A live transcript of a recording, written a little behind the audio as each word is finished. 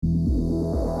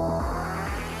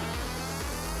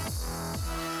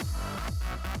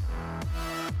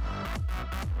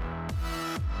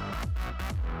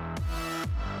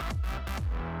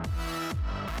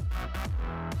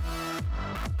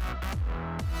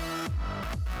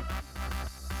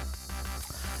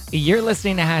You're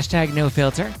listening to Hashtag No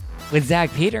Filter with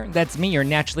Zach Peter. That's me, your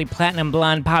naturally platinum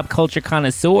blonde pop culture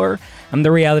connoisseur. I'm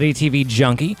the reality TV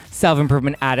junkie,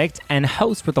 self-improvement addict, and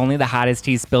host with only the hottest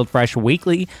tea spilled fresh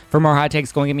weekly. For more hot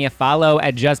takes, go and give me a follow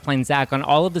at Just Plain Zach on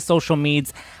all of the social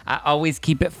medias. I always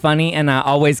keep it funny and I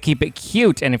always keep it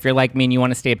cute. And if you're like me and you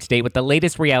want to stay up to date with the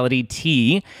latest reality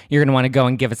tea, you're going to want to go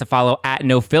and give us a follow at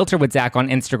No Filter with Zach on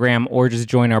Instagram, or just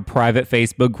join our private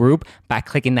Facebook group by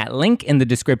clicking that link in the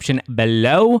description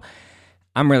below.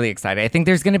 I'm really excited. I think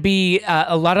there's going to be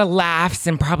a lot of laughs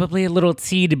and probably a little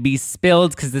tea to be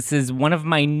spilled because this is one of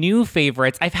my new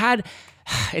favorites.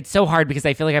 It's so hard because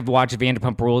I feel like I've watched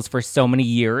Vanderpump Rules for so many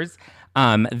years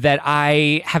that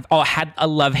I have had a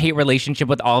love-hate relationship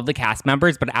with all of the cast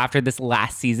members. But after this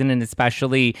last season, and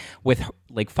especially with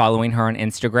like following her on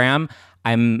Instagram,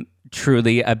 I'm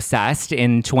truly obsessed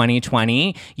in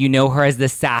 2020. You know her as the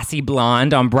sassy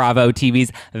blonde on Bravo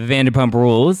TV's Vanderpump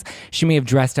Rules. She may have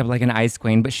dressed up like an ice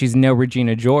queen, but she's no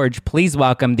Regina George. Please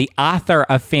welcome the author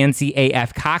of Fancy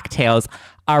AF Cocktails,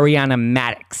 Ariana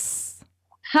Madix.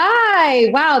 Hi.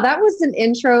 Wow, that was an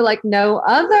intro like no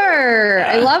other.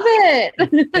 I love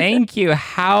it. Thank you.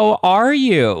 How are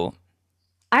you?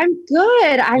 I'm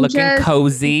good. I'm looking just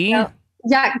cozy.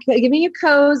 Yeah, giving you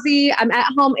cozy. I'm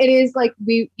at home. It is like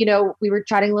we were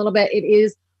chatting a little bit. It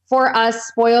is for us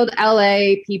spoiled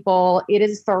LA people. It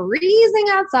is freezing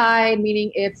outside,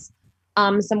 meaning it's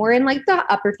somewhere in like the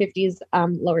upper 50s,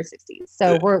 lower 60s.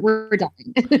 So we're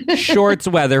dying. Shorts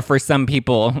weather for some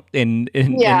people in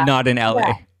not in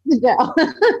LA. Yeah.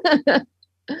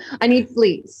 I need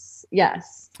fleece.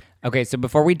 Yes. Okay, so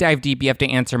before we dive deep, you have to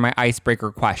answer my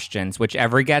icebreaker questions, which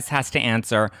every guest has to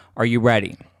answer. Are you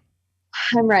ready?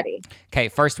 I'm ready. Okay,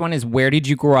 first one is, where did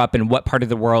you grow up and what part of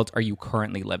the world are you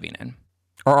currently living in?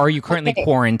 Or are you currently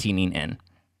quarantining in?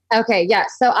 Okay, yeah.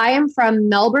 So I am from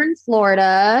Melbourne,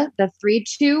 Florida, the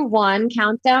 321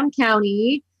 Countdown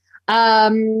County.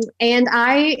 And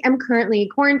I am currently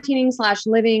quarantining /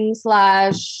 living /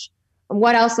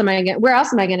 where else am I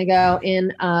going to go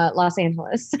in Los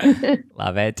Angeles?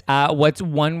 Love it. What's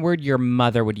one word your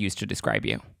mother would use to describe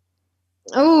you?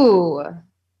 Ooh.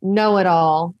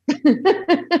 Know-it-all.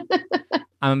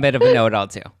 I'm a bit of a know-it-all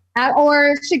too.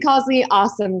 Or she calls me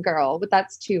awesome girl, but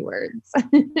that's 2 words.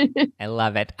 I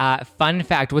love it. Fun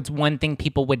fact, what's one thing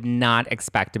people would not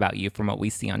expect about you from what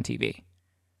we see on TV?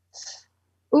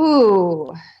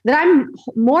 Ooh, that I'm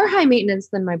more high maintenance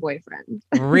than my boyfriend.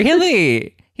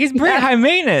 Really? He's pretty high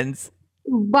maintenance.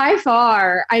 By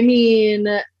far. I mean,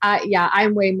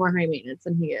 I'm way more high maintenance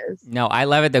than he is. No, I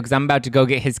love it though, because I'm about to go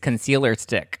get his concealer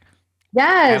stick. Yes.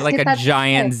 I have like a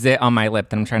giant zit on my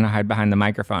lip that I'm trying to hide behind the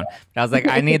microphone. But I was like,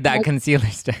 I need that concealer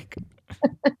stick.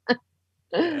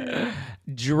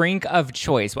 Drink of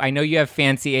choice. I know you have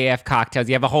Fancy AF Cocktails.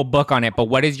 You have a whole book on it, but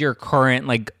what is your current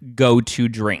like go-to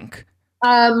drink?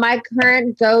 My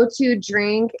current go-to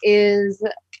drink is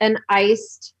an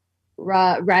iced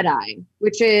red eye,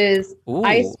 which is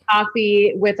iced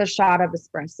coffee with a shot of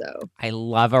espresso. I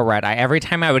love a red eye. Every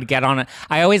time I would get on it,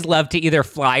 I always love to either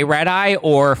fly red eye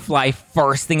or fly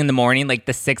first thing in the morning, like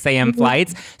the 6 a.m.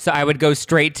 flights. So I would go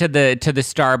straight to the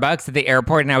Starbucks at the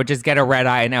airport and I would just get a red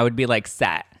eye and I would be like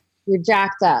set. You're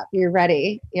jacked up. You're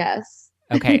ready. Yes.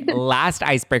 Okay. Last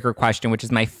icebreaker question, which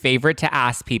is my favorite to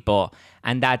ask people.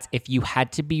 And that's, if you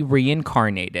had to be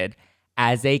reincarnated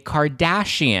as a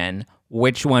Kardashian,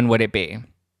 which one would it be?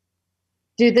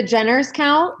 Do the Jenners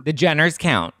count? The Jenners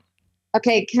count.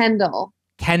 Okay, Kendall.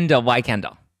 Kendall. Why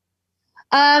Kendall?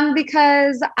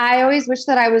 Because I always wish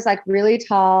that I was like really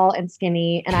tall and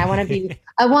skinny, and I want to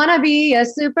be a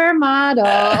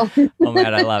supermodel. Oh my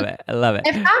God, I love it. I love it.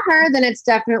 If not her, then it's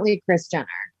definitely Kris Jenner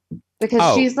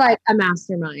because she's like a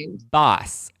mastermind.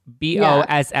 Boss.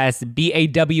 BOSSBAWSE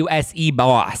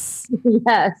boss.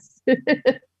 Yes.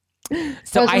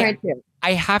 So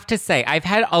I have to say, I've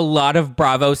had a lot of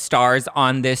Bravo stars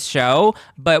on this show,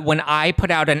 but when I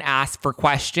put out an ask for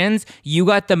questions, you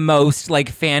got the most like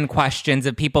fan questions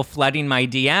of people flooding my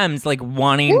DMs, like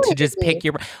wanting to just pick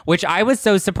your, which I was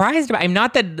so surprised about. I'm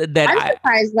not that I'm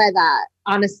surprised by that,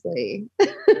 honestly.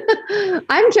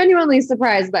 I'm genuinely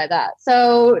surprised by that.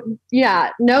 So yeah,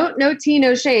 no tea,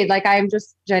 no shade. Like I'm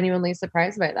just genuinely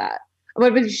surprised by that. I'm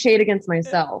going to be shade against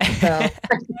myself. So.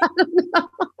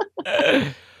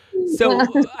 So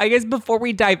I guess before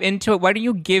we dive into it, why don't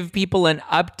you give people an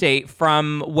update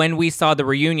from when we saw the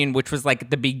reunion, which was like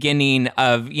the beginning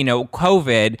of,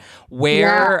 COVID,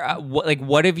 where,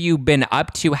 what have you been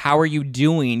up to? How are you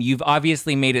doing? You've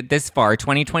obviously made it this far.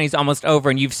 2020 is almost over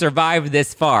and you've survived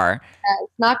this far. Yes,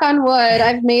 knock on wood.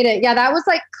 I've made it. Yeah, that was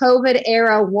like COVID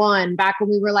era 1, back when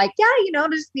we were like,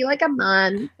 just be like a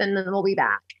month and then we'll be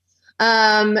back.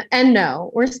 And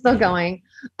no, we're still going.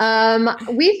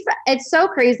 It's so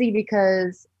crazy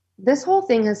because this whole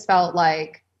thing has felt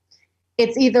like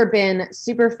it's either been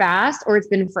super fast or it's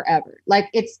been forever. Like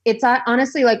it's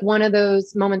honestly like one of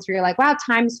those moments where you're like, wow,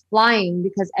 time's flying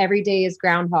because every day is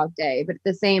Groundhog Day. But at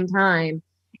the same time,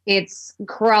 it's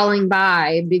crawling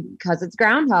by because it's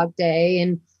Groundhog Day.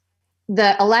 And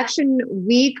the election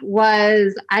week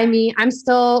was, I mean, I'm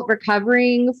still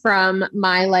recovering from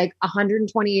my like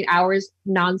 128 hours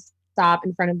nonstop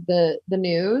in front of the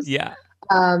news. Yeah.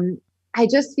 I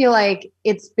just feel like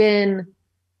it's been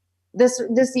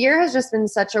this year has just been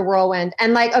such a whirlwind.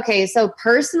 And like, okay, so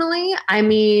personally, I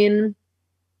mean,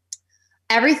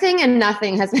 everything and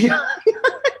nothing has been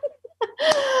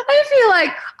I feel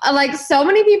like so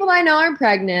many people I know are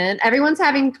pregnant. Everyone's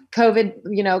having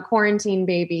COVID, quarantine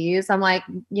babies. I'm like,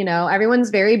 everyone's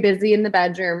very busy in the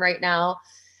bedroom right now.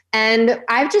 And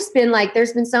I've just been like,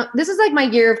 this is like my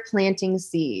year of planting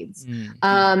seeds.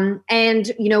 Mm-hmm.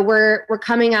 And we're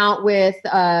coming out with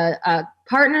a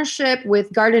partnership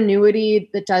with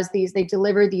Gardenuity that does they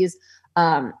deliver these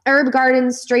herb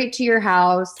gardens straight to your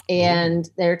house, and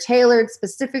they're tailored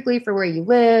specifically for where you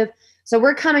live. So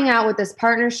we're coming out with this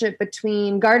partnership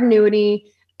between Gardenuity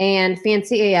and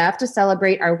Fancy AF to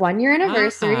celebrate our 1-year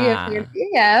anniversary of Fancy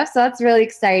AF. So that's really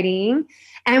exciting.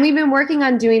 And we've been working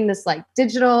on doing this like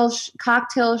digital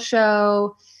cocktail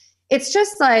show. It's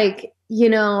just like,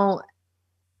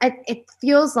 it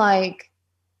feels like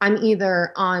I'm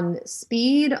either on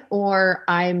speed or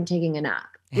I'm taking a nap.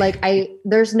 Like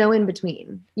there's no in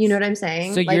between. You know what I'm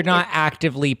saying? So you're not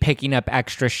actively picking up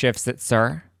extra shifts at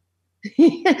SUR?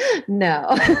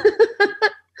 No.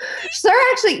 SUR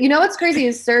actually, what's crazy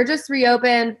is SUR just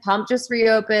reopened, Pump just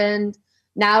reopened.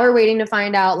 Now we're waiting to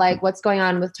find out like what's going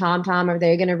on with TomTom. Are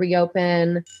they going to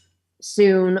reopen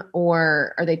soon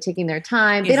or are they taking their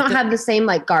time? They don't have the same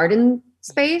like garden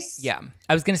space. Yeah.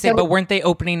 I was going to say, but weren't they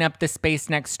opening up the space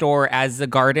next door as the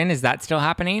garden? Is that still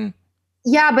happening?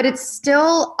 Yeah, but it's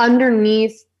still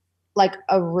underneath like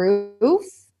a roof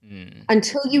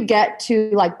until you get to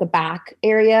like the back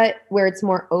area where it's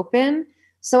more open.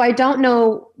 So I don't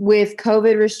know with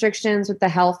COVID restrictions with the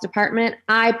health department.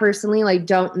 I personally like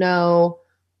don't know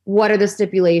what are the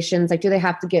stipulations. Like, do they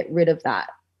have to get rid of that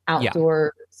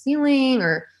outdoor ceiling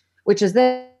or which is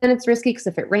then it's risky because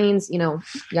if it rains,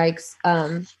 yikes.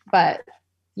 But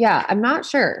yeah, I'm not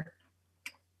sure.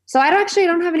 So I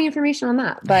don't have any information on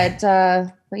that, but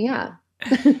yeah.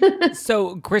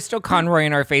 So Crystal Conroy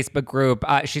in our Facebook group,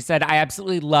 she said, I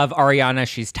absolutely love Ariana.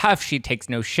 She's tough. She takes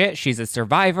no shit. She's a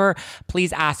survivor.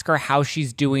 Please ask her how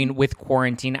she's doing with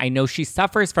quarantine. I know she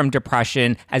suffers from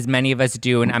depression, as many of us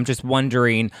do, and I'm just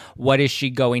wondering, what is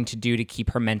she going to do to keep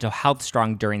her mental health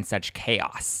strong during such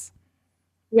chaos?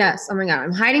 Yes. Oh my God.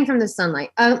 I'm hiding from the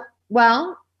sunlight.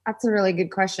 Well, that's a really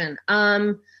good question.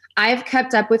 I've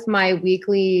kept up with my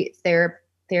weekly therapy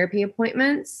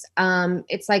appointments.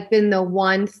 It's like been the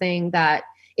one thing that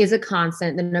is a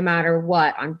constant that no matter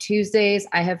what, on Tuesdays,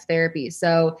 I have therapy.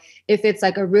 So if it's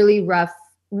like a really rough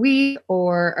week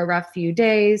or a rough few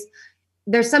days,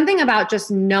 there's something about just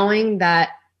knowing that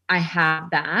I have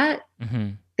that. Mm-hmm.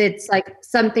 That's like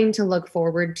something to look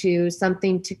forward to,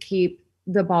 something to keep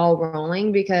the ball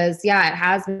rolling because it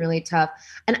has been really tough.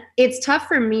 And it's tough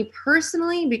for me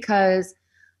personally because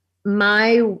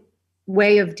my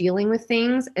way of dealing with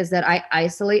things is that I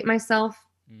isolate myself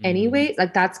anyway.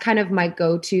 Like that's kind of my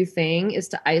go-to thing is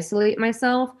to isolate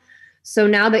myself. So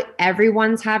now that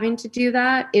everyone's having to do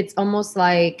that, it's almost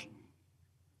like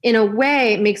in a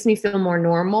way it makes me feel more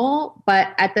normal, but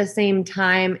at the same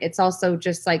time, it's also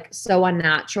just like so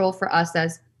unnatural for us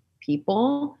as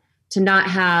people to not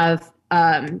have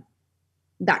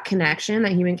that connection,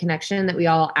 that human connection that we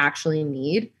all actually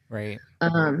need. Right.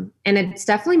 And it's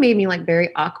definitely made me like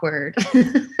very awkward. Me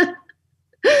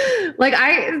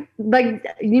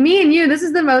and you, this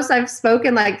is the most I've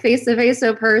spoken like face to face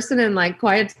to a person in like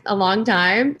quite a long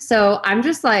time. So I'm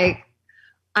just like,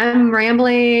 I'm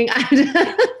rambling.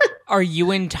 Are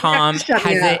you and Tom,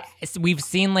 we've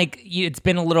seen like, it's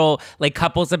been a little, like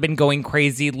couples have been going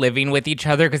crazy living with each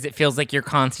other because it feels like you're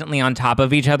constantly on top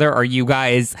of each other. Are you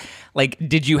guys, like,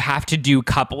 did you have to do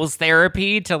couples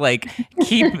therapy to like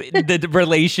keep the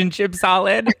relationship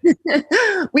solid?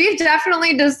 We've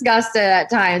definitely discussed it at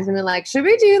times and been like, should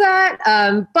we do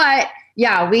that? But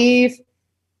yeah, we've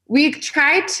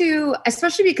tried to,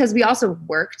 especially because we also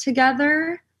work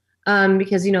together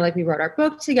because, like we wrote our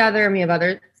book together and we have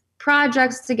other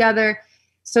projects together.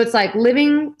 So it's like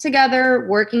living together,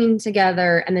 working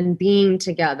together, and then being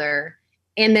together.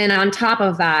 And then on top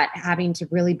of that, having to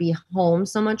really be home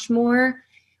so much more.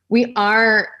 We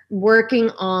are working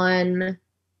on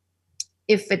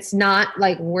if it's not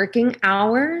like working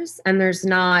hours and there's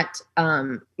not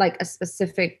like a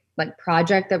specific like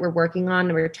project that we're working on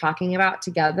and we're talking about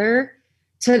together,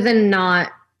 to then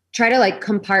not try to like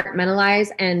compartmentalize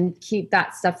and keep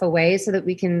that stuff away so that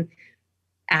we can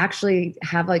actually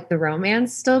have like the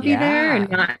romance still be there and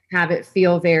not have it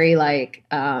feel very like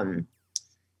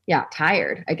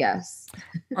tired, I guess.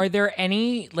 Are there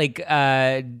any like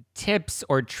tips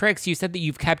or tricks? You said that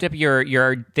you've kept up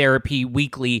your therapy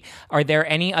weekly. Are there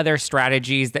any other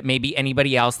strategies that maybe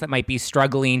anybody else that might be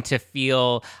struggling to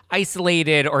feel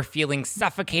isolated or feeling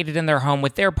suffocated in their home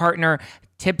with their partner,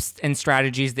 tips and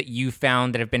strategies that you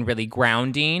found that have been really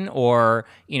grounding or,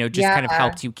 just kind of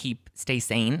helped you stay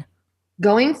sane?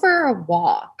 Going for a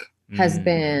walk has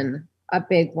been a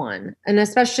big one. And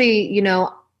especially,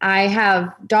 I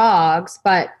have dogs,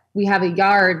 but we have a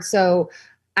yard. So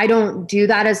I don't do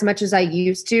that as much as I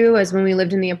used to. As when we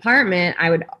lived in the apartment, I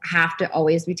would have to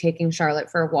always be taking Charlotte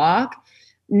for a walk.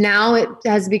 Now it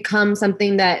has become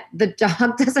something that the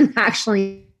dog doesn't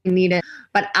actually need it,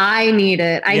 but I need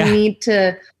it. I need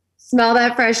to smell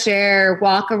that fresh air,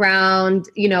 walk around,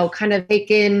 kind of take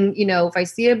in, if I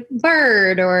see a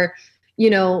bird or,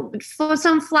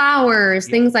 some flowers,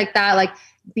 things like that. Like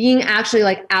being actually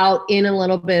like out in a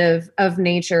little bit of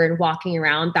nature and walking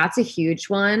around, that's a huge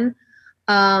one.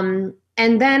 And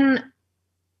then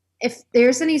if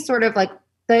there's any sort of like,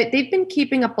 they've been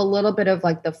keeping up a little bit of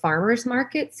like the farmers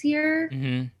markets here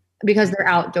because they're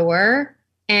outdoor.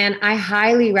 And I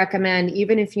highly recommend,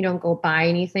 even if you don't go buy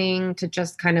anything, to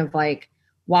just kind of like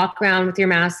walk around with your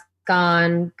mask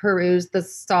on, peruse the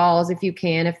stalls if you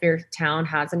can, if your town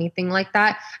has anything like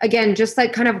that. Again, just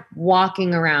like kind of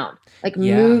walking around, like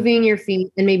moving your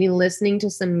feet and maybe listening to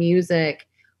some music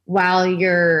while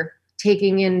you're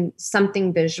taking in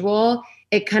something visual.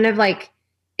 It kind of like,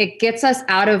 it gets us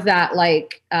out of that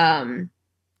like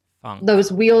those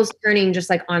wheels turning just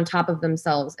like on top of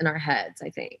themselves in our heads, I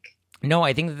think. No,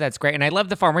 I think that that's great. And I love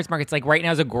the farmers markets. Like right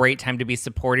now is a great time to be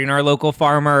supporting our local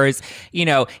farmers.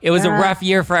 It was a rough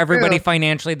year for everybody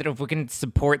financially, that if we can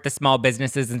support the small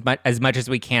businesses as much as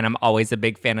we can, I'm always a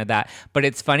big fan of that. But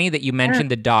it's funny that you mentioned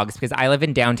the dogs, because I live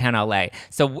in downtown LA.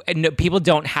 So people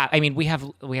don't have, we have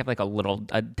like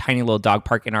a tiny little dog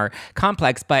park in our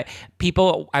complex, but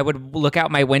I would look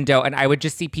out my window and I would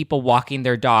just see people walking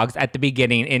their dogs at the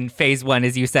beginning in phase 1,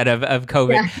 as you said, of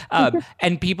COVID.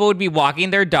 And people would be walking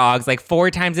their dogs like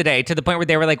 4 times a day, to the point where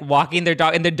they were like walking their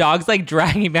dog and the dog's like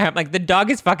dragging them. Like, the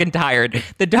dog is fucking tired.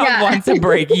 The dog wants a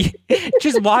break.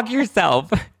 Just walk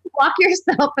yourself. Walk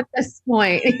yourself at this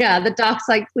point. Yeah. The dog's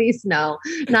like, please no,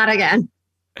 not again.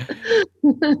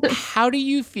 How do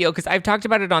you feel? Because I've talked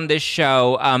about it on this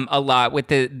show a lot with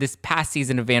this past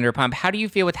season of Vanderpump. How do you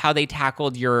feel with how they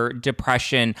tackled your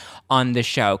depression on the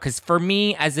show? Because for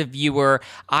me, as a viewer,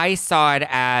 I saw it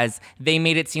as they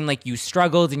made it seem like you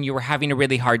struggled and you were having a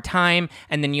really hard time.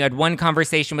 And then you had one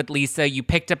conversation with Lisa, you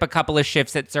picked up a couple of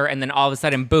shifts at SUR, and then all of a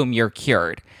sudden, boom, you're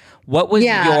cured. What was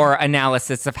your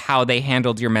analysis of how they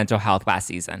handled your mental health last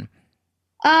season?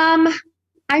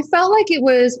 I felt like it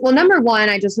was, well, number one,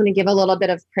 I just want to give a little bit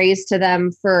of praise to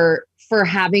them for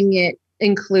having it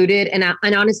included, and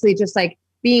honestly, just like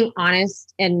being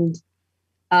honest and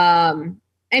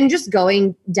just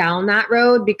going down that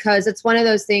road, because it's one of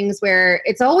those things where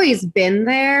it's always been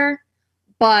there,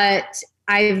 but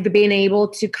I've been able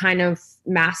to kind of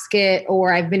mask it,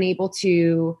 or I've been able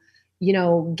to,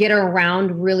 get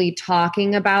around really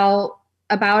talking about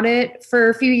it for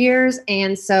a few years.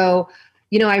 And so,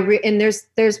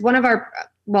 there's one of our,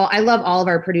 well, I love all of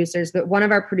our producers, but one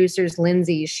of our producers,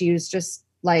 Lindsay, she was just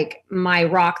like my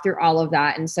rock through all of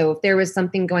that. And so if there was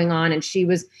something going on and she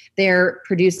was there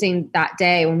producing that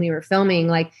day when we were filming,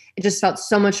 like it just felt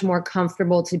so much more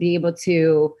comfortable to be able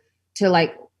to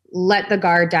like let the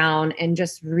guard down and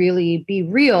just really be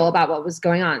real about what was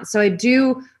going on. So I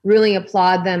do really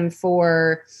applaud them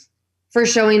for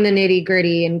showing the nitty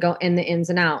gritty and the ins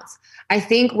and outs. I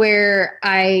think where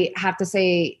I have to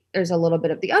say there's a little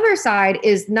bit of the other side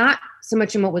is not so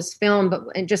much in what was filmed,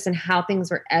 but just in how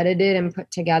things were edited and put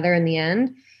together in the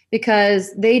end,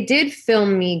 because they did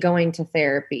film me going to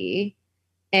therapy,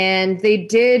 and they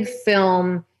did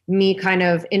film me kind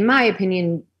of, in my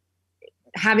opinion,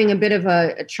 having a bit of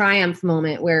a triumph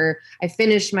moment where I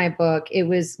finished my book. It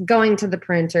was going to the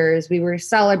printers. We were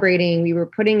celebrating. We were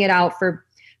putting it out for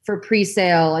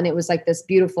pre-sale. And it was like this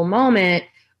beautiful moment.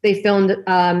 They filmed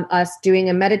us doing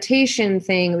a meditation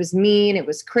thing. It was me and it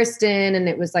was Kristen. And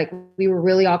it was like, we were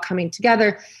really all coming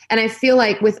together. And I feel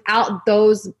like without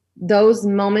those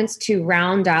moments to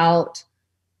round out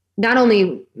not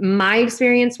only my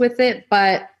experience with it,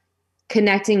 but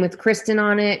connecting with Kristen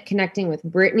on it, connecting with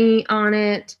Brittany on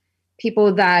it,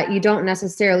 people that you don't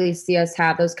necessarily see us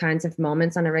have those kinds of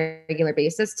moments on a regular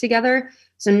basis together.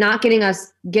 So not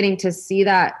getting to see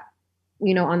that,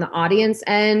 you know, on the audience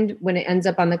end when it ends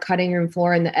up on the cutting room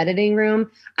floor in the editing room,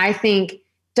 I think it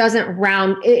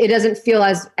doesn't feel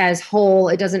as whole.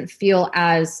 It doesn't feel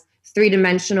as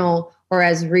three-dimensional or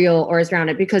as real or as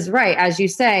rounded, because right, as you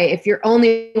say, if you're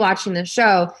only watching the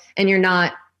show and you're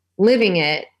not living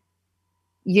it,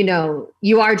 you know,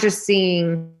 you are just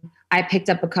seeing, I picked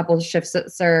up a couple of shifts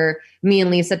at SUR, me and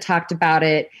Lisa talked about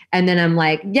it, and then I'm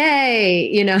like, yay,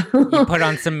 you know. You put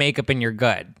on some makeup and you're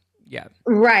good. Yeah.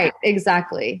 Right,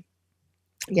 exactly.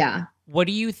 Yeah. What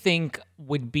do you think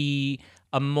would be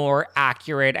a more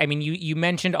accurate, I mean, you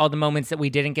mentioned all the moments that we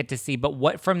didn't get to see, but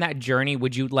what from that journey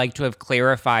would you like to have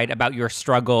clarified about your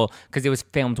struggle? Because it was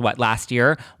filmed, last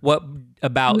year? What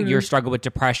about your struggle with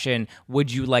depression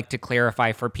would you like to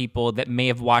clarify for people that may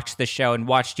have watched the show and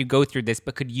watched you go through this,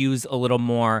 but could use a little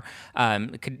more,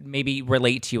 could maybe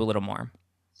relate to you a little more?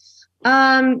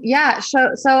 Yeah.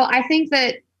 So I think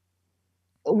that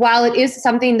while it is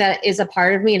something that is a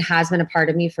part of me and has been a part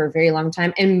of me for a very long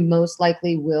time and most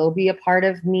likely will be a part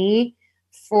of me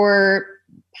for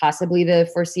possibly the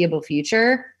foreseeable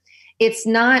future, it's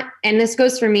not, and this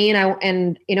goes for me,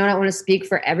 and you know, I don't want to speak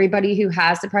for everybody who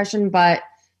has depression, but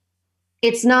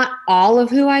it's not all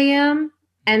of who I am.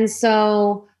 And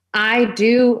so I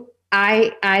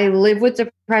live with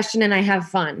depression and I have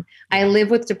fun. I live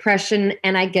with depression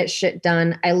and I get shit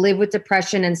done. I live with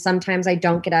depression and sometimes I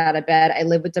don't get out of bed. I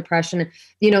live with depression.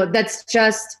 You know, that's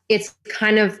just, it's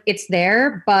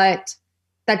there, but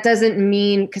that doesn't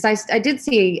mean, because I did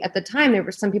see at the time, there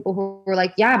were some people who were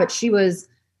like, yeah, but she was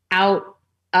out,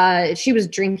 she was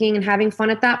drinking and having fun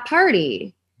at that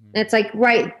party. And it's like,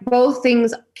 right, both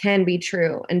things can be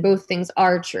true and both things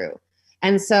are true.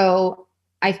 And so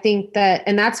I think that,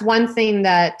 and that's one thing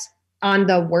that on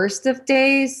the worst of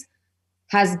days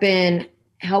has been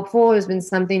helpful, has been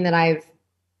something that I've,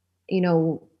 you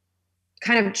know,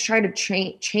 kind of tried to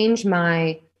change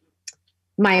my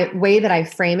way that I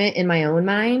frame it in my own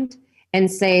mind and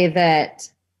say that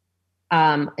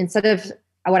instead of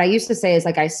what I used to say is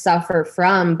like I suffer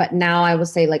from, but now I will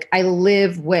say like I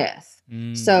live with.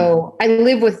 So I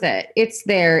live with it. It's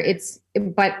there.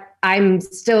 But I'm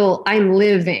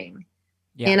living.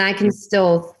 Yeah. And I can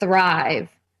still thrive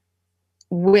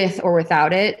with or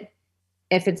without it.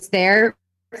 If it's there,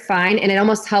 fine. And it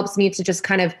almost helps me to just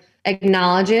kind of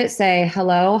acknowledge it, say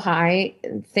hello, hi,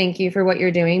 thank you for what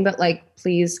you're doing, but like,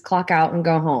 please clock out and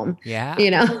go home. Yeah. You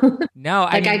know? No,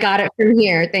 I mean, I got it from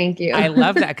here. Thank you. I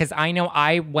love that because I know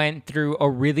I went through a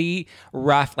really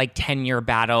rough, like 10-year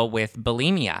battle with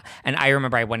bulimia. And I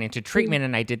remember I went into treatment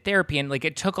and I did therapy and like,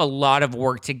 it took a lot of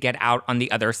work to get out on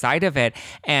the other side of it.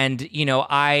 And, you know,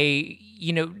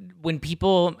 when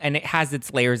people, and it has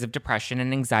its layers of depression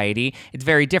and anxiety, it's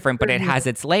very different, but it has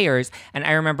its layers. And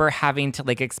I remember having to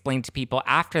like explain to people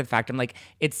after the fact, I'm like,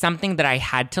 it's something that I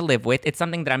had to live with. It's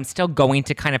something that I'm still going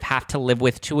to kind of have to live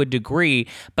with to a degree.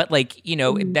 But like, you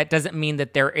know, that doesn't mean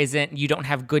that you don't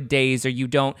have good days or you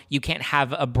can't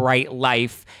have a bright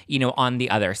life, you know, on the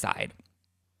other side.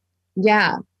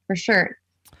 Yeah, for sure.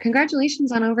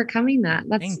 Congratulations on overcoming that.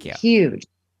 That's huge.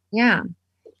 Yeah.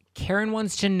 Karen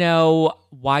wants to know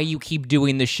why you keep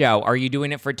doing the show. Are you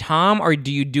doing it for Tom or do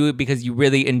you do it because you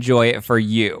really enjoy it for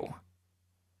you?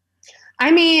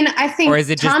 I mean, I think, or is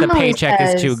it just the paycheck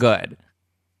is too good?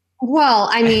 Well,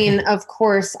 I mean, of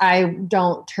course, I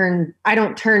don't turn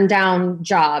down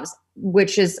jobs,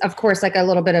 which is, of course, like a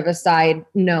little bit of a side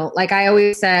note. Like I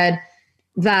always said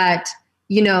that,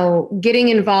 you know, getting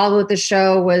involved with the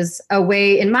show was a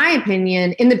way, in my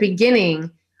opinion, in the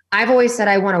beginning, I've always said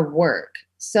I want to work.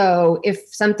 So if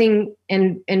something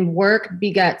and work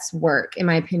begets work, in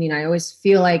my opinion, I always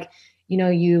feel like, you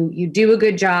know, you do a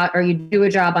good job or you do a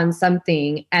job on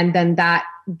something and then that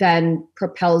then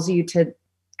propels you to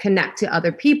connect to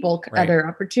other people, right, other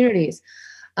opportunities.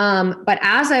 But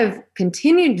as I've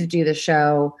continued to do the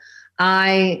show,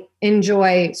 I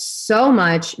enjoy so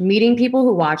much meeting people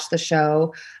who watch the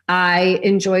show. I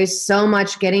enjoy so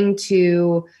much getting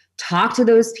to talk to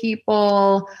those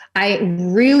people. I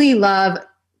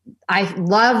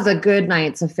love the good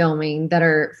nights of filming that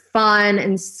are fun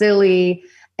and silly.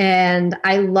 And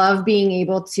I love being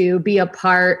able to be a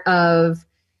part of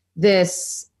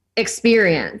this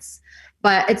experience.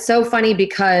 But it's so funny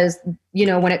because, you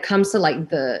know, when it comes to like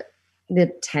the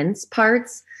tense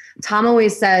parts, Tom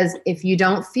always says, if you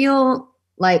don't feel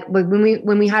like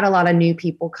when we had a lot of new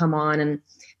people come on and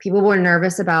people were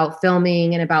nervous about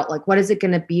filming and about like, what is it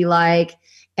going to be like?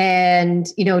 And,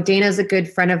 Dana's a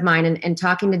good friend of mine, and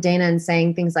talking to Dana and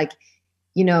saying things like,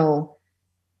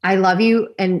 I love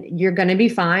you and you're going to be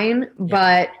fine. Yeah.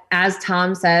 But as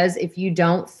Tom says, if you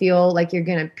don't feel like you're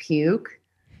going to puke,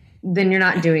 then you're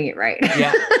not doing it right.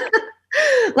 Yeah.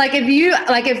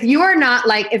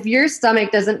 if your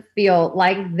stomach doesn't feel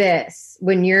like this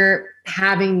when you're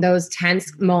having those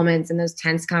tense moments and those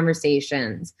tense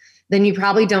conversations, then you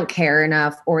probably don't care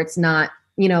enough, or it's not,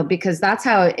 because that's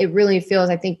how it really feels.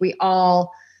 I think we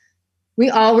all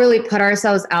really put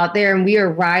ourselves out there, and we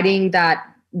are riding that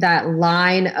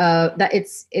line of that.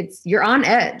 It's you're on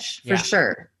edge for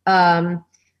sure.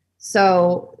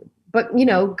 But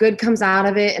good comes out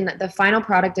of it. And the final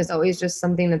product is always just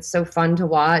something that's so fun to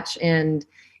watch. And,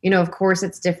 of course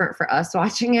it's different for us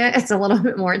watching it. It's a little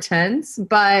bit more tense,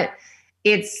 but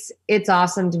it's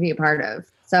awesome to be a part of.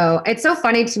 So it's so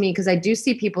funny to me because I do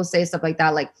see people say stuff like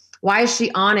that. Like, why is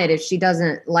she on it if she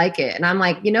doesn't like it? And I'm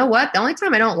like, you know what? The only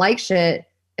time I don't like shit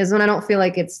is when I don't feel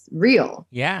like it's real.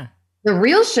 Yeah. The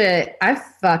real shit I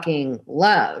fucking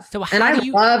love. And I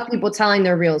love people telling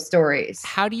their real stories.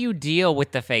 How do you deal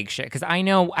with the fake shit? Because I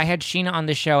know I had Scheana on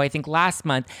the show, I think last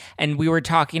month, and we were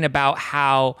talking about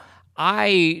how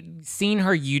I seen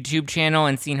her YouTube channel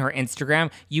and seen her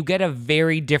Instagram. You get a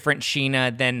very different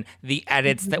Scheana than the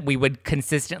edits that we would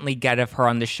consistently get of her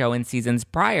on the show in seasons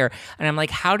prior. And I'm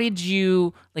like,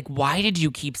 why did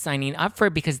you keep signing up for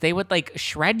it? Because they would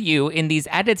shred you in these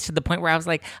edits to the point where I was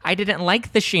like, I didn't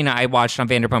like the Scheana I watched on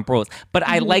Vanderpump Rules, but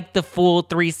I like the full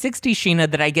 360 Scheana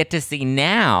that I get to see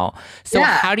now. So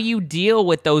how do you deal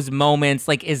with those moments?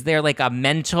 Is there a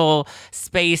mental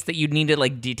space that you need to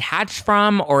detach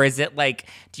from? Or is it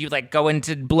do you go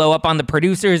into blow up on the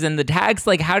producers and the tags?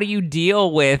 How do you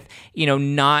deal with,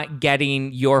 not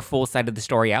getting your full side of the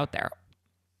story out there?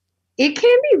 It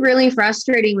can be really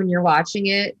frustrating when you're watching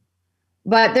it,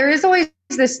 but there is always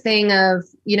this thing of,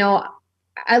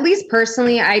 at least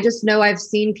personally, I just know I've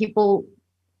seen people,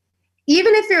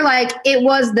 even if you're like, it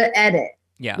was the edit,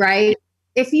 right?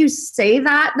 If you say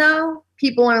that though,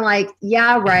 people are like,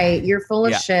 yeah, right. You're full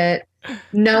of shit.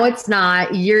 No, it's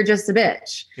not. You're just a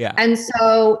bitch. Yeah. And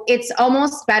so it's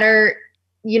almost better,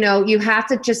 you have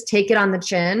to just take it on the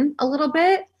chin a little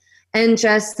bit and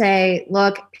just say,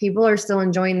 look, people are still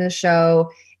enjoying the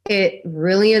show. It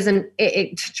really isn't,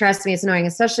 trust me, it's annoying,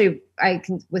 especially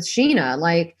with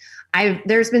Scheana.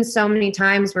 There's been so many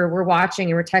times where we're watching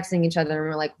and we're texting each other and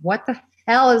we're like, what the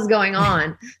hell is going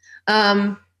on?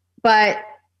 But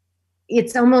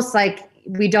it's almost like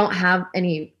we don't have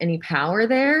any power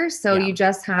there. So you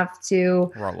just have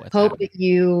to hope that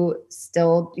you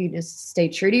just stay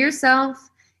true to yourself,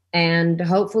 and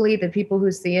hopefully the people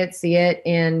who see it,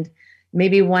 and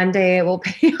maybe one day it will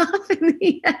pay off in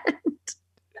the end.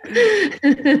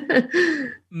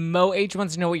 Mo H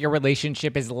wants to know what your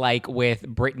relationship is like with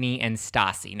Brittany and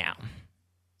Stassi now.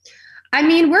 I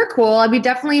mean, we're cool. We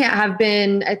definitely have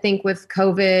been, I think, with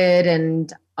COVID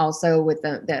and also with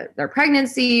their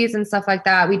pregnancies and stuff like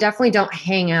that. We definitely don't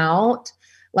hang out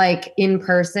in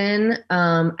person.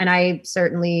 And I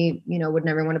certainly, would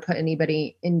never want to put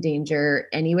anybody in danger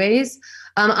anyways.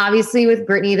 Obviously with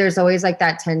Brittany, there's always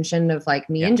that tension of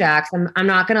me and Jax. I'm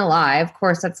not going to lie. Of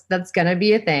course, that's going to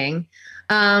be a thing.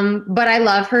 But I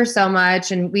love her so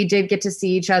much. And we did get to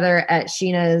see each other at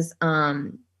Scheana's,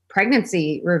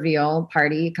 pregnancy reveal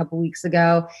party a couple weeks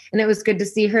ago. And it was good to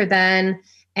see her then.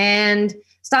 And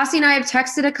Stassi and I have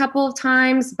texted a couple of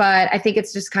times, but I think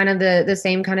it's just kind of the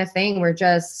same kind of thing.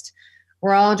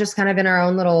 We're all just kind of in our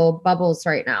own little bubbles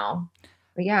right now.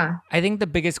 But yeah. I think the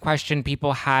biggest question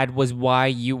people had was why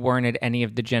you weren't at any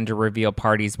of the gender reveal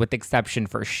parties, with exception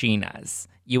for Scheana's.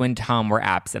 You and Tom were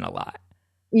absent a lot.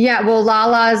 Yeah, well,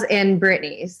 Lala's and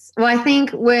Brittany's. Well, I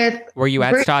think Were you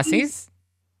at Stassi's?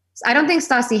 I don't think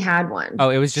Stassi had one.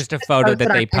 Oh, it was just a photo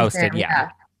that they posted.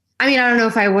 Yeah. I mean, I don't know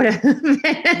if I would have been,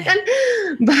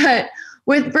 but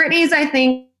with Brittany's, I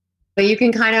think you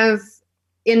can kind of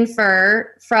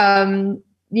infer from,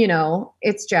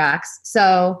 it's Jax.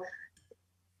 So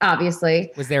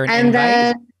obviously. Was there an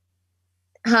invite?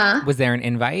 Then, Was there an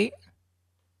invite?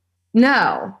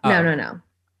 No.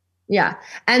 Yeah.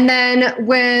 And then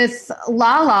with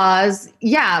Lala's,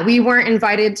 we weren't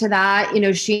invited to that.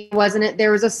 She wasn't,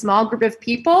 there was a small group of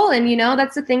people. And,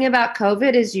 that's the thing about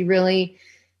COVID is you really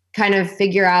kind of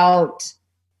figure out,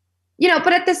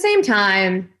 but at the same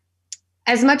time,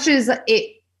 as much as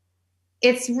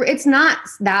it's not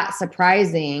that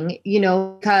surprising,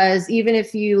 because even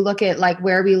if you look at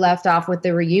where we left off with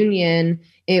the reunion,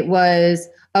 it was,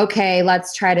 okay,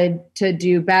 let's try to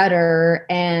do better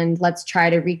and let's try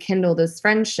to rekindle this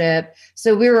friendship.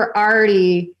 So we were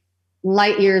already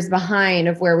light years behind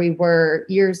of where we were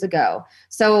years ago.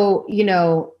 So,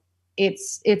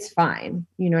 it's fine.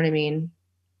 You know what I mean?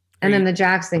 And then the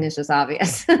Jax thing is just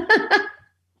obvious.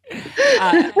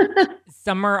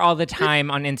 Summer all the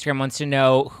time on Instagram wants to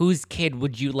know, whose kid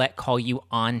would you let call you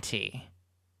auntie?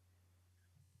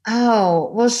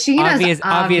 Oh, well,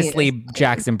 obviously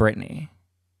Jax and Brittany.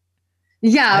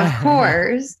 Yeah, of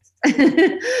course. No,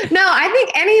 I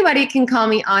think anybody can call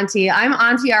me auntie. I'm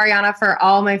Auntie Ariana for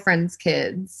all my friends'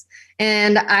 kids.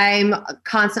 And I'm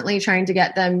constantly trying to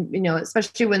get them,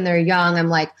 especially when they're young. I'm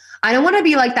like, I don't want to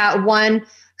be like that one.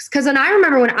 Because I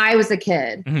remember when I was a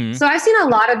kid. Mm-hmm. So I've seen a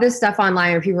lot of this stuff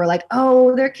online where people are like,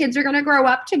 oh, their kids are going to grow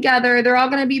up together. They're all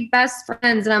going to be best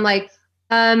friends. And I'm like,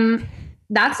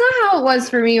 that's not how it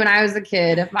was for me when I was a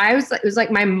kid. It was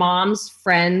like my mom's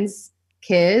friends'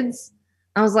 kids.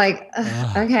 I was like,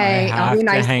 okay, I'll be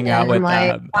nice to hang out with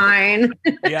them. Fine.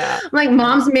 Yeah. I'm like,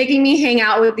 mom's making me hang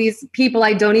out with these people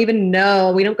I don't even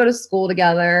know. We don't go to school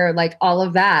together, like all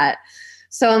of that.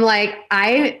 So I'm like,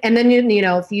 and then,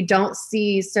 if you don't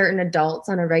see certain adults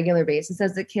on a regular basis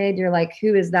as a kid, you're like,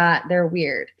 who is that? They're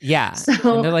weird. Yeah.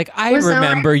 So and they're like, I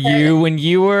remember you when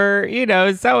you were,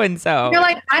 so-and-so. You're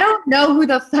like, I don't know who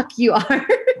the fuck you are.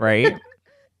 Right.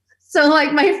 So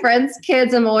like my friends'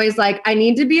 kids, I'm always like, I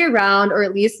need to be around or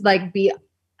at least like be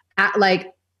at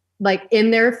like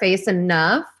in their face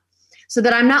enough so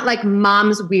that I'm not like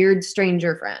mom's weird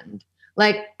stranger friend.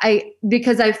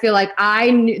 Because I feel like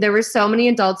there were so many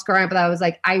adults growing up that I was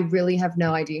like, I really have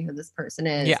no idea who this person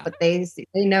is, but they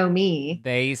know me.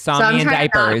 They saw me in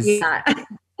diapers.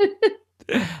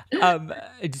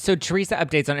 So Teresa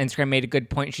updates on Instagram made a good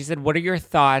point. She said, what are your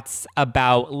thoughts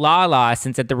about Lala?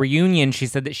 Since at the reunion, she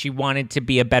said that she wanted to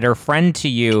be a better friend to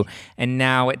you. And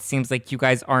now it seems like you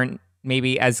guys aren't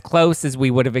maybe as close as we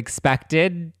would have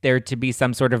expected there to be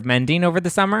some sort of mending over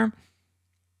the summer.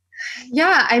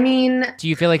 Yeah. I mean, do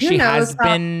you feel like she has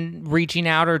been reaching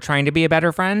out or trying to be a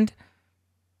better friend?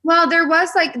 Well, there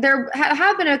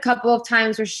have been a couple of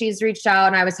times where she's reached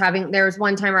out and there was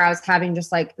one time where I was having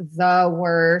just like the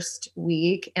worst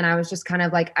week. And I was just kind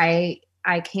of like, I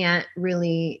can't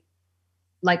really,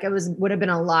 like would have been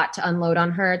a lot to unload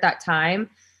on her at that time.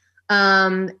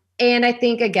 And I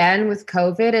think again, with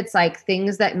COVID, it's like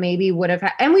things that maybe would have,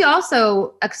 and we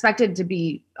also expected to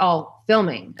be all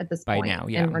filming at this point. By now,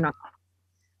 yeah. And we're not.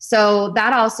 So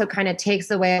that also kind of takes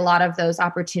away a lot of those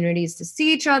opportunities to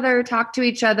see each other, talk to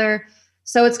each other.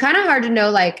 So it's kind of hard to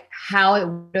know like how it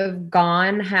would have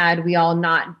gone had we all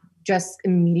not just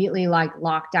immediately like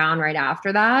locked down right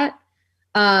after that.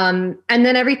 And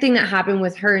then everything that happened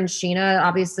with her and Scheana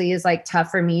obviously is like tough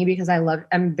for me because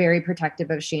I'm very protective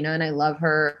of Scheana and I love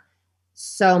her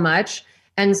so much.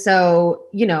 And so,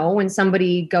 when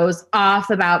somebody goes off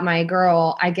about my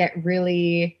girl, I get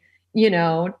really,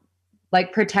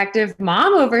 like protective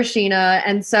mom over Scheana.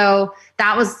 And so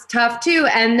that was tough too.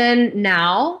 And then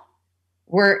now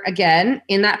we're again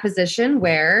in that position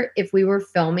where if we were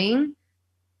filming,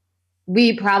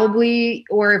 we probably,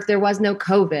 or if there was no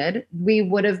COVID, we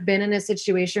would have been in a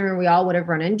situation where we all would have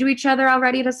run into each other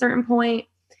already at a certain point.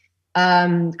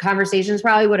 Conversations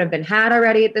probably would have been had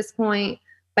already at this point.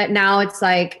 But now it's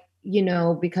like,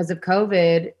 because of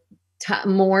COVID,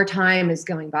 more time is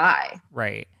going by.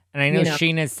 Right. And I know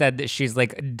Scheana said that she's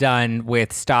like done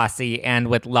with Stassi and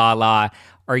with Lala.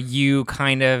 Are you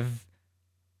kind of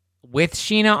with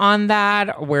Scheana on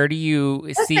that? Where do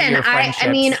you see your friendships? I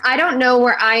mean, I don't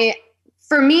know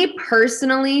for me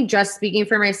personally, just speaking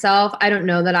for myself, I don't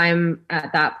know that I'm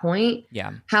at that point.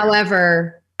 Yeah.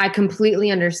 However, I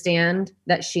completely understand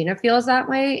that Scheana feels that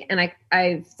way. And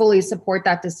I fully support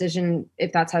that decision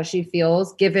if that's how she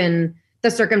feels, given the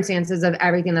circumstances of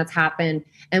everything that's happened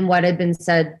and what had been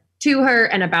said to her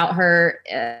and about her.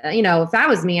 If that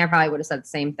was me, I probably would have said the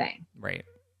same thing. Right.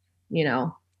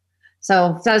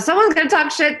 So if someone's going to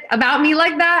talk shit about me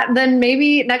like that, then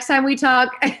maybe next time we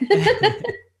talk,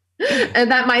 and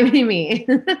that might be me.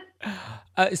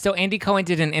 So Andy Cohen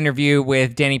did an interview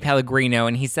with Danny Pellegrino,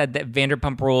 and he said that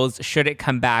Vanderpump Rules, should it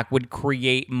come back, would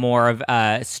create more of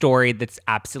a story that's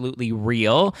absolutely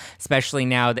real, especially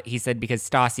now that he said because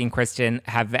Stassi and Kristen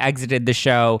have exited the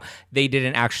show, they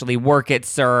didn't actually work at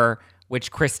SUR,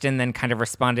 which Kristen then kind of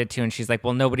responded to, and she's like,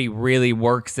 well, nobody really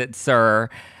works at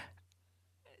SUR.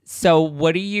 So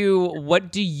what do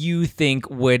you think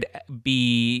would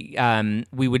be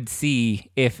we would see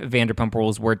if Vanderpump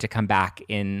Rules were to come back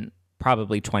in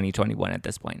probably 2021 at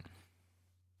this point?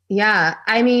 Yeah,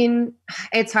 I mean,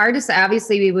 it's hard to say.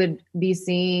 Obviously, we would be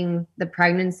seeing the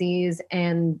pregnancies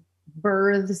and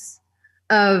births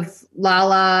of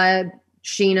Lala,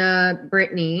 Scheana,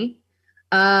 Brittany.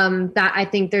 That I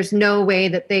think there's no way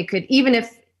that they could, even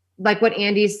if like what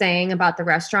Andy's saying about the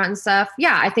restaurant and stuff.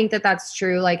 Yeah, I think that that's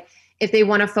true. Like if they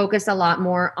want to focus a lot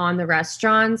more on the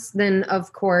restaurants, then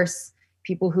of course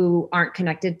people who aren't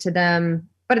connected to them.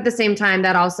 But at the same time,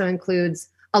 that also includes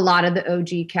a lot of the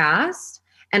OG cast.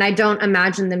 And I don't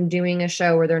imagine them doing a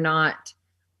show where they're not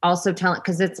also telling,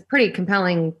 because it's a pretty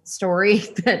compelling story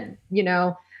that, you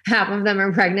know, half of them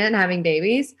are pregnant and having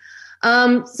babies.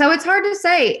 So it's hard to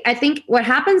say. I think what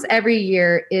happens every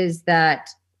year is that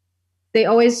they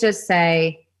always just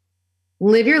say,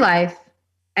 live your life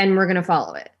and we're going to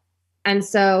follow it. And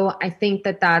so I think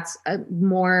that that's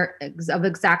more of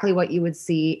exactly what you would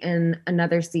see in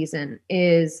another season,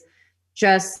 is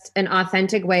just an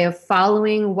authentic way of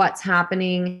following what's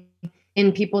happening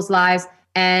in people's lives.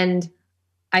 And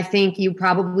I think you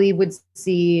probably would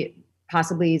see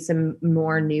possibly some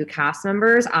more new cast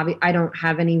members. I don't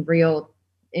have any real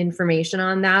information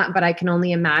on that, but I can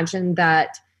only imagine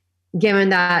that given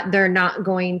that they're not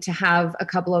going to have a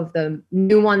couple of the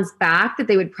new ones back, that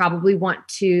they would probably want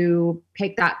to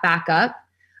pick that back up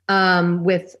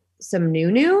with some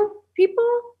new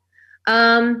people.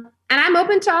 And I'm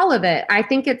open to all of it. I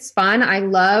think it's fun. I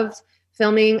loved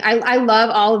filming. I love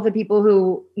all of the people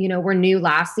who, you know, were new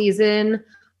last season,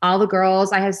 all the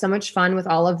girls. I had so much fun with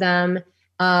all of them.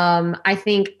 I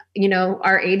think, you know,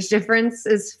 our age difference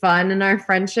is fun in our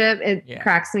friendship. It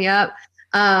cracks me up.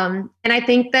 And I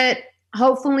think that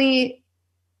hopefully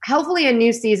a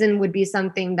new season would be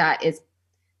something that is,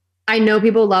 I know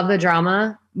people love the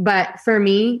drama, but for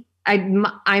me, I'm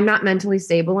not mentally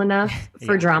stable enough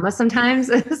for drama sometimes,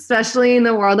 especially in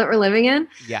the world that we're living in.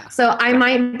 Yeah. So I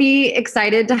might be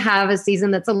excited to have a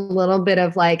season that's a little bit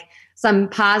of like some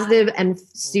positive and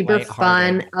super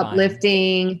fun,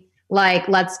 uplifting, like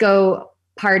let's go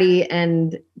party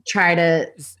and try to.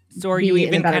 So are you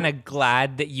even kind of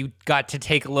glad that you got to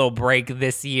take a little break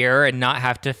this year and not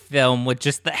have to film with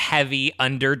just the heavy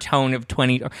undertone of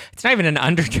 20? It's not even an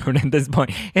undertone at this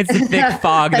point. It's a thick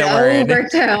fog that we're in.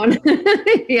 Overtone.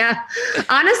 Yeah.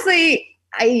 Honestly,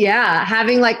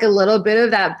 having like a little bit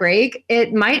of that break,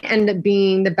 it might end up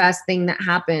being the best thing that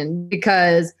happened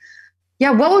because,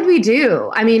 what would we do?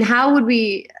 I mean, how would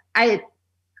we, I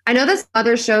know that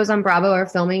other shows on Bravo are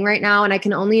filming right now, and I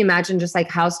can only imagine just like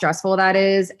how stressful that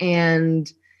is.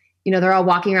 And, you know, they're all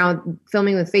walking around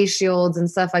filming with face shields and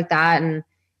stuff like that. And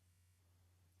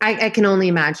I can only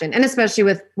imagine. And especially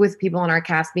with people in our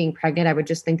cast being pregnant, I would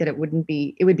just think that it would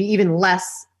be even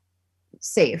less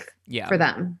safe for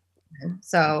them.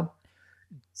 So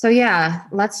yeah,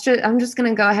 I'm just going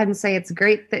to go ahead and say it's a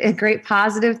great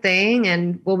positive thing.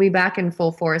 And we'll be back in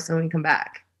full force when we come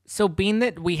back. So being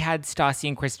that we had Stassi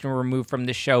and Kristen removed from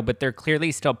the show, but they're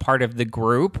clearly still part of the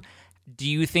group, do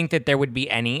you think that there would be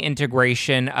any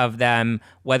integration of them,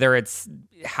 whether it's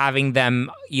having them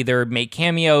either make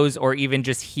cameos or even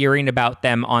just hearing about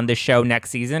them on the show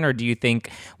next season? Or do you think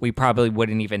we probably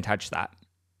wouldn't even touch that?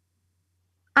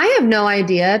 I have no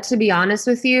idea, to be honest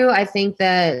with you. I think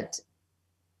that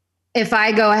if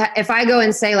I go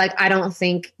and say like, I don't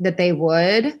think that they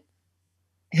would,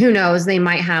 who knows, they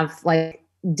might have like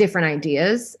different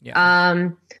ideas.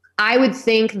 I would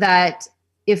think that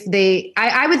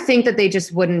I would think that they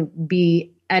just wouldn't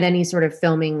be at any sort of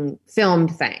filmed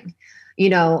thing. You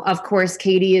know, of course,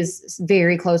 Katie is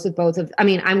very close with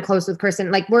I'm close with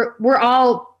Kristen. Like we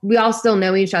all still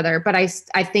know each other, but I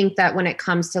think that when it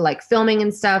comes to like filming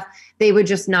and stuff, they would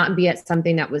just not be at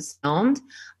something that was filmed.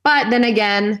 But then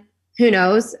again, who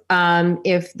knows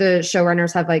if the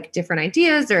showrunners have like different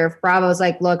ideas, or if Bravo's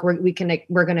like, look, we're going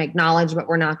to acknowledge, but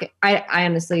we're not. I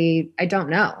honestly, I don't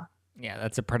know. Yeah,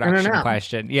 that's a production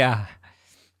question. Yeah,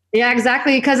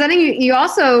 exactly. Because I think you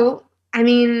also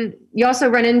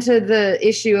run into the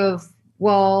issue of,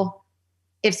 well,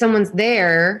 if someone's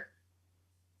there,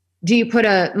 do you put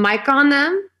a mic on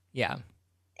them? Yeah.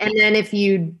 And then if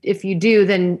you do,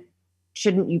 then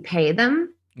shouldn't you pay them?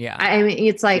 Yeah. I mean,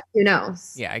 it's like, who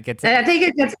knows? Yeah, it gets. I think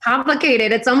it gets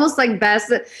complicated. It's almost like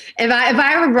best if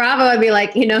I were Bravo, I'd be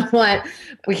like, you know what?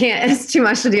 We can't. It's too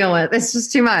much to deal with. It's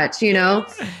just too much. You know,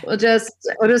 we'll just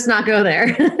not go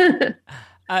there.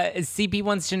 CP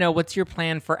wants to know, what's your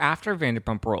plan for after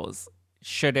Vanderpump Rules?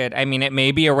 It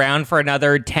may be around for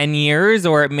another 10 years,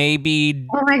 or it may be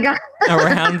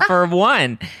around for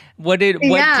one. What do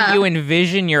you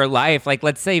envision your life? Like,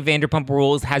 let's say Vanderpump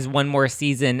Rules has one more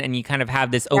season and you kind of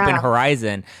have this open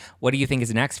horizon. What do you think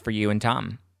is next for you and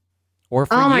Tom? Or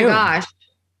for you? Oh my gosh.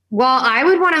 Well, I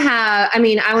would want to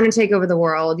I want to take over the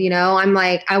world, you know? I'm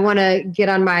like, I want to get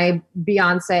on my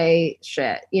Beyonce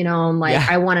shit, you know? I'm like,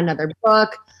 I want another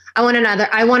book. I want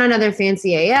another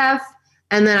Fancy AF.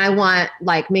 And then I want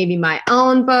like maybe my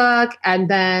own book. And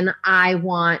then I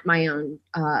want my own,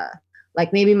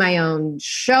 like maybe my own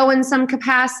show in some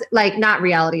capacity, like not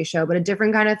reality show, but a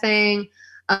different kind of thing.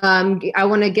 I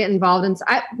want to get involved in,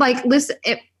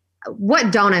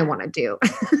 what don't I want to do?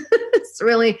 It's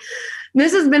really,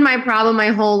 this has been my problem my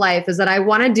whole life, is that I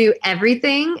want to do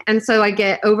everything. And so I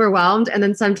get overwhelmed. And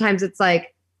then sometimes it's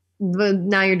like,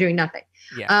 now you're doing nothing.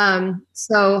 Yeah.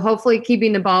 So hopefully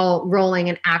keeping the ball rolling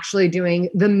and actually doing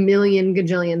the million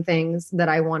gajillion things that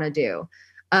I want to do.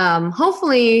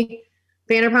 Hopefully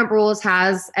Vanderpump Rules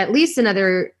has at least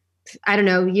another, I don't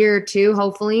know, year or two.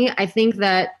 Hopefully. I think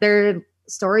that there are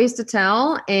stories to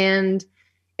tell. And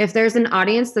if there's an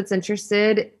audience that's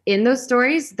interested in those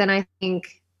stories, then I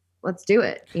think let's do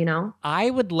it, you know? I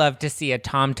would love to see a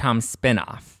Tom Tom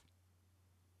spinoff.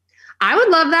 I would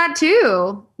love that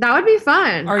too. That would be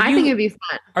fun. I think it'd be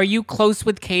fun. Are you close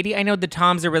with Katie? I know the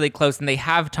Toms are really close and they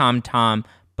have Tom Tom,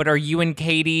 but are you and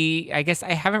Katie, I guess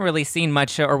I haven't really seen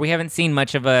much, or we haven't seen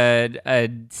much of a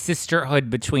sisterhood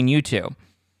between you two.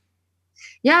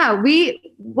 Yeah,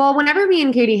 whenever me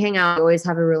and Katie hang out, we always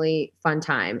have a really fun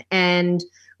time. And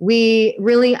I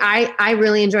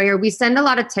really enjoy her. We send a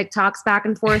lot of TikToks back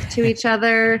and forth to each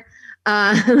other.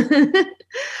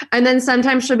 And then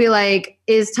sometimes she'll be like,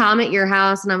 is Tom at your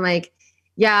house? And I'm like,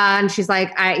 yeah. And she's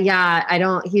like,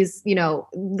 he's, you know,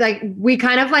 like we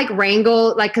kind of like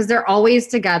wrangle, like, cause they're always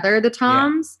together, the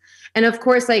Toms. Yeah. And of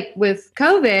course, like with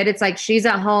COVID, it's like, she's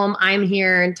at home, I'm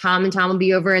here, and Tom will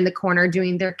be over in the corner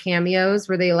doing their cameos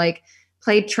where they like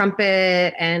play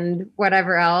trumpet and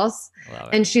whatever else.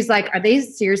 And she's like, are they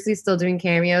seriously still doing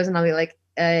cameos? And I'll be like,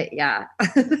 yeah.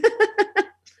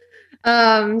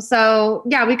 So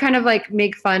yeah, we kind of like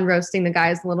make fun roasting the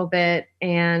guys a little bit.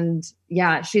 And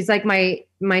yeah, she's like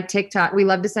my TikTok. We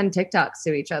love to send TikToks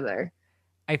to each other.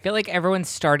 I feel like everyone's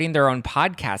starting their own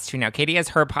podcast too now. Katie has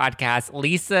her podcast.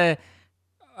 Lisa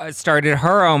started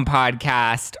her own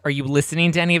podcast. Are you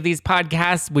listening to any of these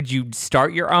podcasts? Would you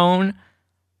start your own?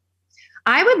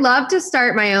 I would love to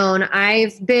start my own.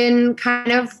 I've been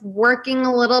kind of working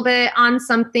a little bit on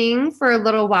something for a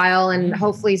little while, and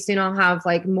hopefully soon I'll have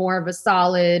like more of a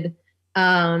solid,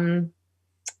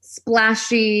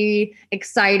 splashy,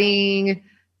 exciting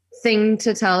thing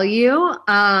to tell you.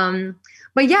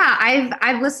 But yeah,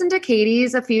 I've listened to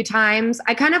Katie's a few times.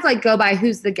 I kind of like go by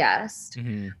who's the guest.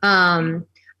 Mm-hmm.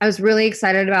 I was really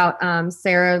excited about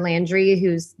Sarah Landry,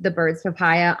 who's the Birds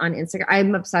Papaya on Instagram.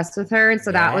 I'm obsessed with her. And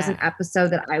so that was an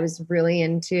episode that I was really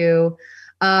into.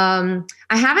 I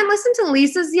haven't listened to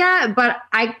Lisa's yet, but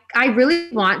I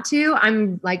really want to.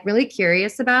 I'm like really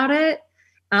curious about it.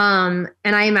 And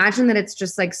I imagine that it's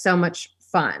just like so much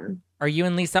fun. Are you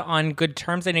and Lisa on good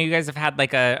terms? I know you guys have had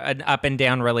like an up and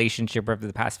down relationship over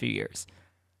the past few years.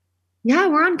 Yeah,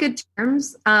 we're on good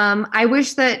terms. I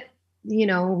wish that, you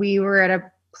know, we were at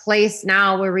a place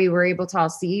now where we were able to all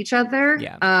see each other.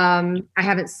 Yeah. I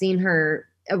haven't seen her,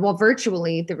 well,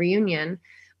 virtually, the reunion,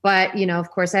 but you know,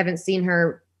 of course I haven't seen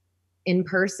her in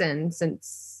person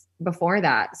since before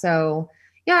that. So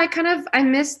yeah, I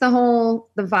miss the whole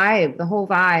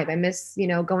vibe. I miss, you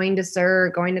know, going to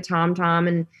SUR, going to Tom Tom,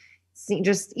 and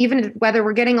just even whether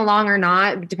we're getting along or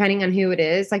not, depending on who it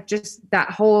is, like just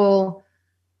that whole,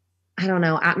 I don't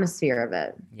know, atmosphere of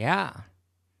it. Yeah.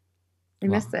 I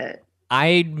miss it.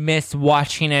 I miss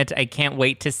watching it. I can't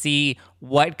wait to see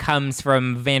what comes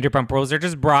from Vanderpump Rules or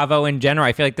just Bravo in general.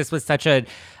 I feel like this was such an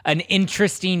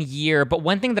interesting year. But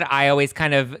one thing that I always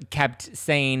kind of kept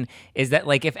saying is that,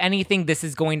 like, if anything, this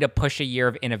is going to push a year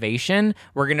of innovation.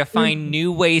 We're going to find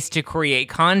new ways to create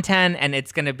content, and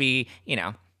it's going to be, you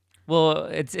know, well,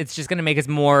 it's just going to make us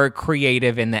more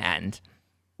creative in the end.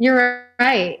 You're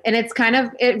right. And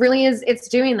it really is, it's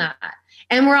doing that.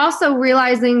 And we're also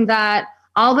realizing that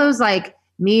all those like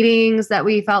meetings that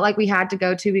we felt like we had to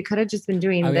go to, we could have just been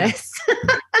doing this.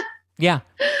 Yeah.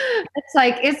 It's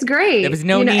like, it's great. There was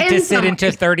no need to sit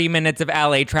into 30 minutes of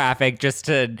LA traffic just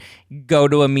to go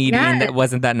to a meeting that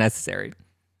wasn't that necessary.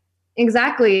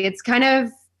 Exactly. It's kind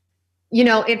of, you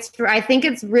know, I think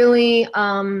it's really,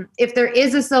 if there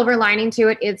is a silver lining to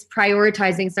it, it's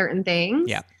prioritizing certain things.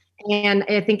 Yeah. And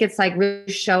I think it's like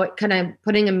really kind of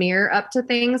putting a mirror up to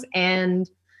things. And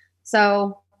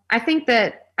so I think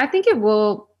it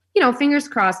will, you know, fingers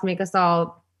crossed, make us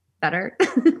all better.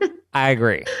 I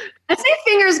agree. I say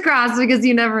fingers crossed because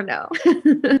you never know.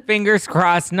 Fingers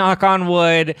crossed, knock on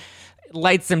wood,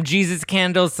 light some Jesus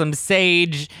candles, some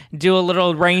sage, do a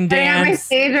little rain dance. I got my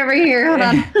sage over here. Hold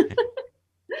on.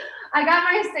 I got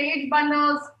my sage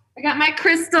bundles. I got my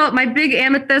crystal, my big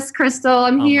amethyst crystal.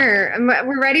 I'm here.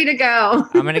 We're ready to go.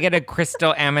 I'm gonna get a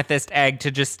crystal amethyst egg to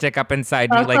just stick up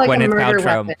inside me like Gwyneth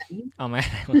Paltrow. Weapon. Oh my!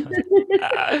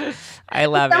 I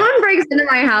love it. Someone breaks into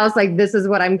my house, like this is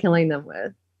what I'm killing them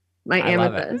with. My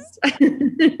amethyst.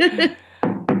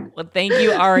 Well, thank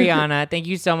you, Ariana. Thank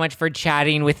you so much for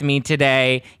chatting with me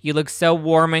today. You look so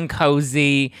warm and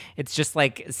cozy. It's just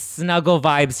like snuggle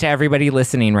vibes to everybody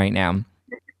listening right now.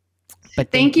 But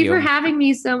thank you for having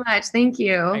me so much. Thank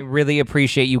you. I really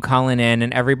appreciate you calling in.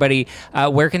 And everybody,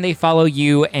 where can they follow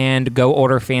you and go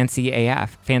order Fancy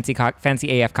AF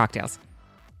cocktails?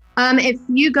 If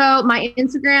you go, my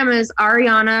Instagram is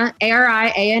Ariana,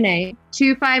 Ariana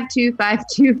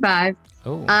 252525.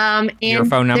 Oh, and your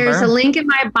phone number? There's a link in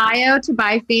my bio to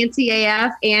buy Fancy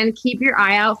AF, and keep your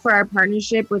eye out for our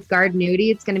partnership with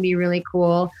Gardenuity. It's going to be really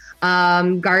cool.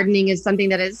 Gardening is something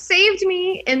that has saved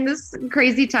me in this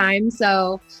crazy time,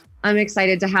 so I'm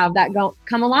excited to have that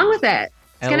come along with it.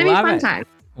 It's going to be a fun time.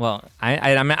 Well,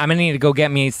 I'm gonna need to go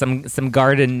get me some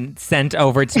garden sent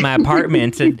over to my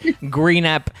apartment to green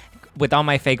up with all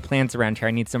my fake plants around here.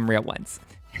 I need some real ones.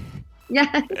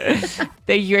 Yes.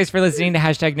 Thank you guys for listening to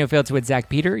 #NoFilter with Zach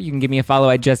Peter. You can give me a follow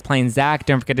at Just Plain Zach.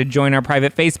 Don't forget to join our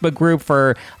private Facebook group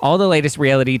for all the latest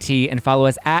reality tea, and follow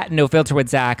us at No Filter with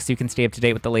Zach so you can stay up to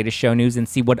date with the latest show news and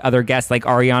see what other guests like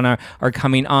Ariana are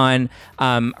coming on.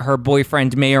 Her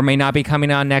boyfriend may or may not be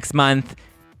coming on next month.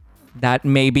 That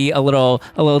may be a little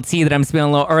tea that I'm spilling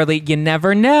a little early. You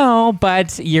never know,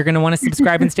 but you're going to want to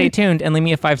subscribe and stay tuned and leave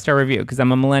me a 5-star review because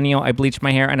I'm a millennial. I bleach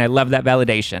my hair and I love that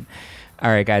validation. All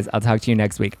right, guys, I'll talk to you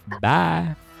next week.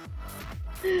 Bye.